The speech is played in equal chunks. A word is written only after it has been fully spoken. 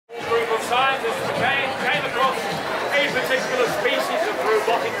particular species of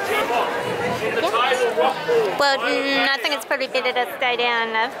robotic teapot in the tidal rock pool. Well, I think it's probably better to stay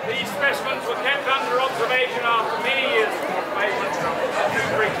down, love. These specimens were kept under observation after many years of observation. Two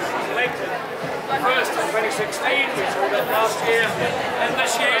creatures were selected. First in 2016, we saw that last year, and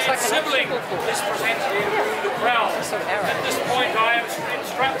this year its sibling is presented in the crowd. At this point I am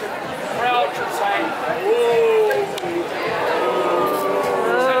instructed the crowd should say, whoa.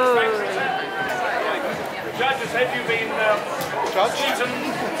 Judges, have you been eaten?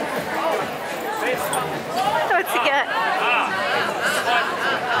 What's he got?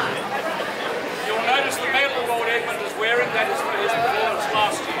 You'll notice the medal Lord Edmund is wearing, that is for his performance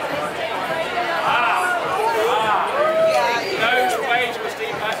last year. Knows the way to a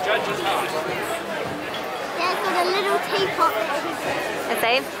Teapot judge's heart. There's got a little teapot. Is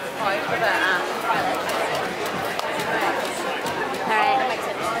he? Alright.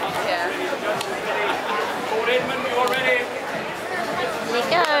 Lord Edmund, you are ready? Here we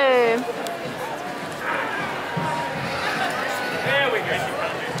go. There we go.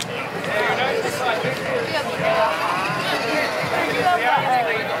 There you know, this side.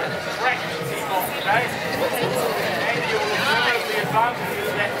 Okay? And you'll observe the advantages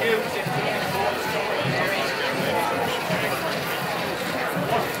that gives in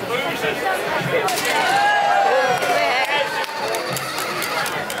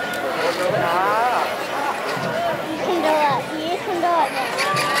You can do it.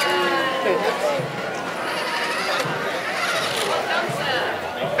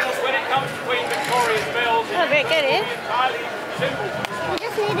 Of course, when it comes to Queen Victoria's bells, Oh, very good, eh? it's entirely simple. You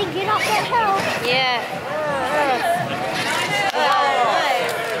just need to get up that hill. Yeah.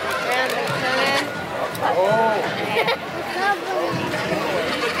 Round the corner.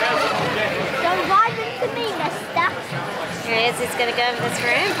 Don't ride into me, mister. Here he is, he's going to go over this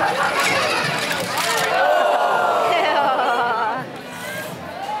room.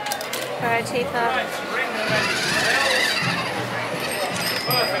 For our teapot.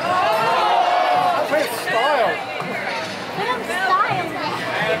 With style. Put on style there.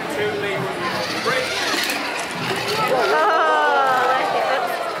 And to the bridge.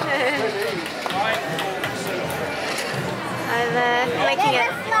 I'm making it.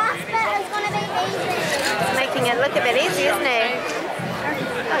 This last bit is going to be easy. Making it look a bit easy, isn't it?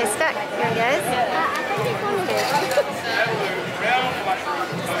 Oh, he's stuck. Here he goes. I think it's going to be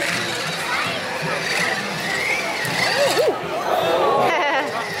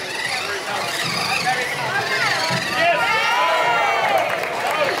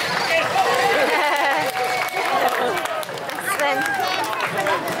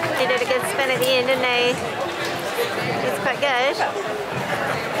He did a good spin at the end, didn't he? It's quite good.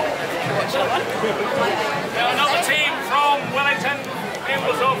 Now another team from Wellington,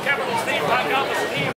 members of